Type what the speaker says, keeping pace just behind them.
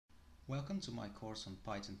Welcome to my course on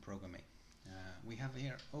Python programming. We have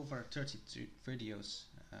here over 32 videos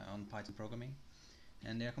on Python programming,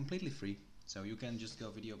 and they are completely free, so you can just go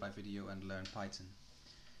video by video and learn Python.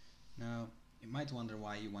 Now, you might wonder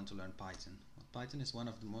why you want to learn Python. Well, Python is one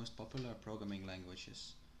of the most popular programming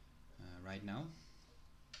languages right now,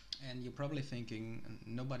 and you're probably thinking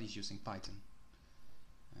nobody's using Python.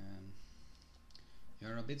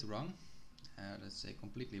 You're a bit wrong, let's say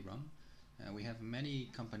completely wrong. We have many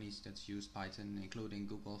companies that use Python, including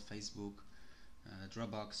Google, Facebook,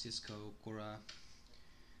 Dropbox, Cisco, Quora,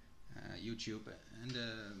 YouTube, and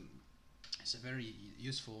it's very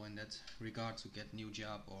useful in that regard to get new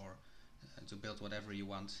job or to build whatever you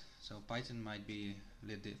want. So Python might be a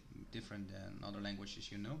little different than other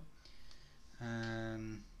languages, you know.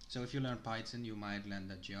 So if you learn Python, you might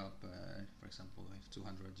land a job. For example, we have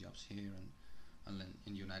 200 jobs here, and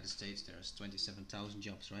in the United States there's 27,000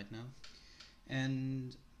 jobs right now.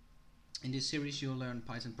 And in this series you'll learn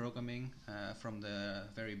Python programming from the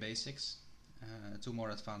very basics to more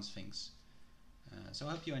advanced things. So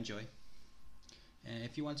I hope you enjoy.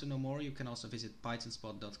 If you want to know more, you can also visit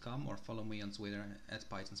pythonspot.com or follow me on Twitter at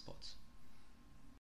pythonspot.